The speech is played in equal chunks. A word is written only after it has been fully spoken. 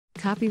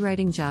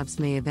Copywriting jobs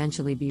may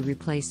eventually be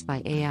replaced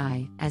by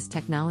AI as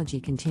technology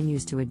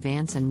continues to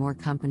advance and more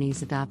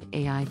companies adopt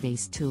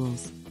AI-based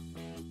tools.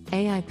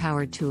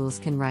 AI-powered tools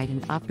can write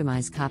and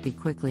optimize copy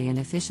quickly and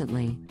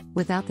efficiently,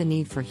 without the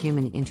need for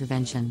human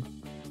intervention.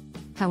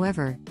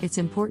 However, it's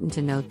important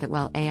to note that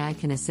while AI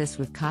can assist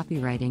with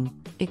copywriting,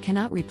 it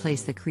cannot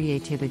replace the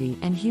creativity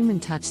and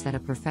human touch that a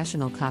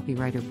professional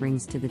copywriter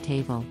brings to the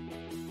table.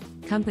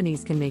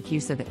 Companies can make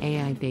use of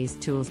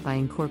AI-based tools by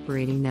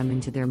incorporating them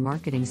into their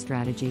marketing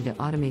strategy to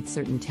automate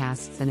certain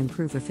tasks and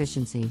improve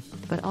efficiency,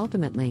 but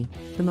ultimately,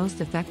 the most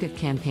effective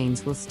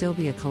campaigns will still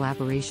be a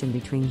collaboration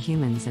between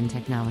humans and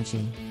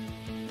technology.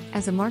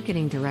 As a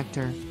marketing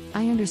director,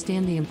 I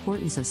understand the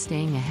importance of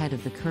staying ahead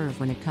of the curve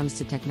when it comes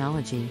to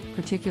technology,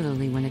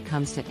 particularly when it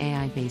comes to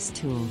AI-based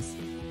tools.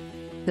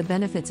 The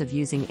benefits of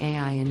using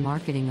AI in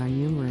marketing are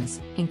numerous,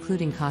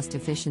 including cost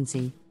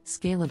efficiency,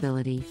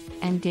 scalability,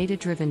 and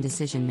data-driven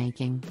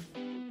decision-making.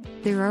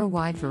 There are a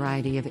wide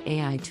variety of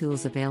AI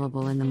tools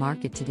available in the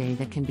market today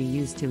that can be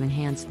used to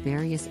enhance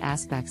various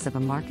aspects of a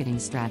marketing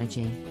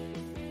strategy.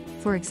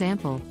 For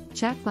example,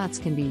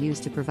 chatbots can be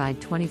used to provide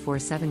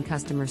 24/7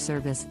 customer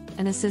service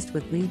and assist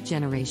with lead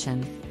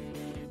generation.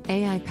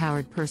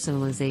 AI-powered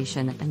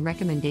personalization and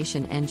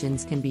recommendation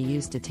engines can be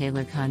used to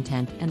tailor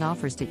content and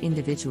offers to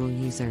individual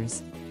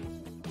users.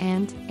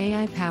 And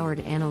AI-powered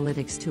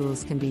analytics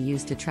tools can be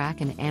used to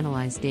track and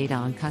analyze data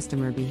on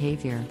customer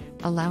behavior,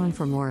 allowing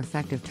for more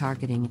effective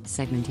targeting and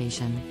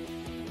segmentation.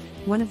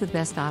 One of the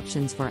best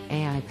options for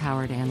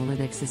AI-powered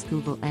analytics is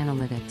Google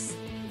Analytics.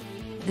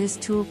 This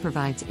tool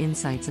provides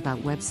insights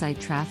about website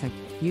traffic,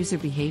 user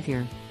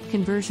behavior,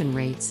 conversion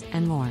rates,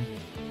 and more.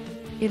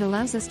 It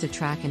allows us to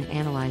track and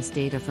analyze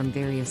data from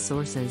various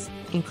sources,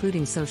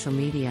 including social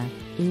media,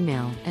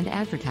 email, and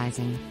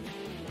advertising.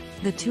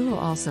 The tool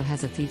also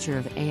has a feature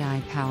of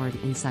AI-powered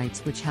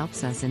insights which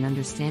helps us in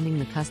understanding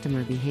the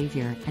customer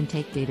behavior and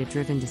take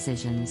data-driven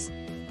decisions.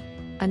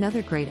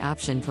 Another great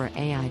option for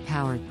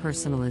AI-powered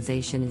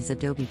personalization is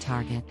Adobe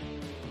Target.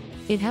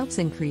 It helps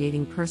in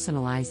creating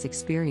personalized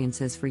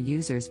experiences for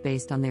users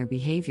based on their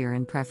behavior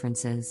and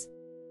preferences.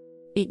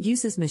 It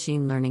uses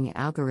machine learning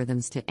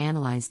algorithms to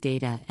analyze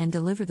data and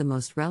deliver the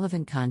most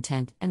relevant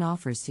content and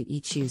offers to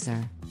each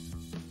user.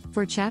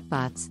 For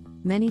chatbots,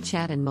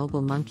 ManyChat and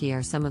MobileMonkey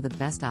are some of the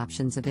best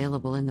options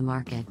available in the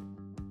market.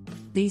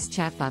 These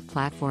chatbot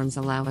platforms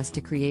allow us to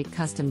create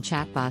custom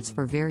chatbots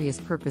for various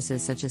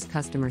purposes such as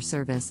customer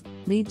service,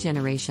 lead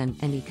generation,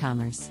 and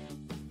e-commerce.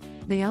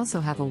 They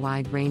also have a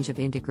wide range of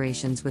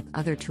integrations with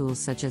other tools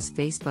such as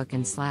Facebook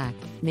and Slack,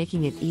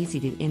 making it easy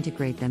to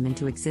integrate them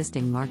into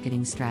existing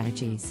marketing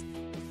strategies.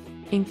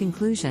 In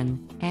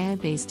conclusion,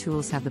 AI-based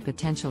tools have the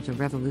potential to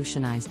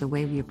revolutionize the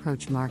way we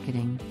approach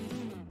marketing.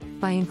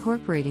 By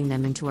incorporating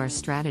them into our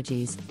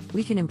strategies,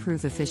 we can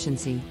improve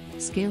efficiency,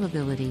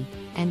 scalability,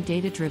 and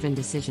data-driven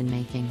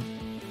decision-making.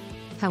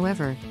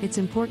 However, it's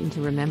important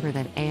to remember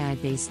that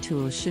AI-based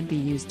tools should be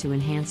used to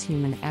enhance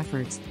human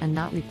efforts and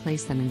not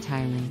replace them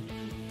entirely.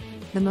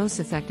 The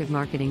most effective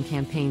marketing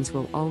campaigns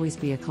will always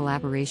be a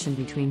collaboration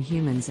between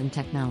humans and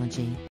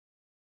technology.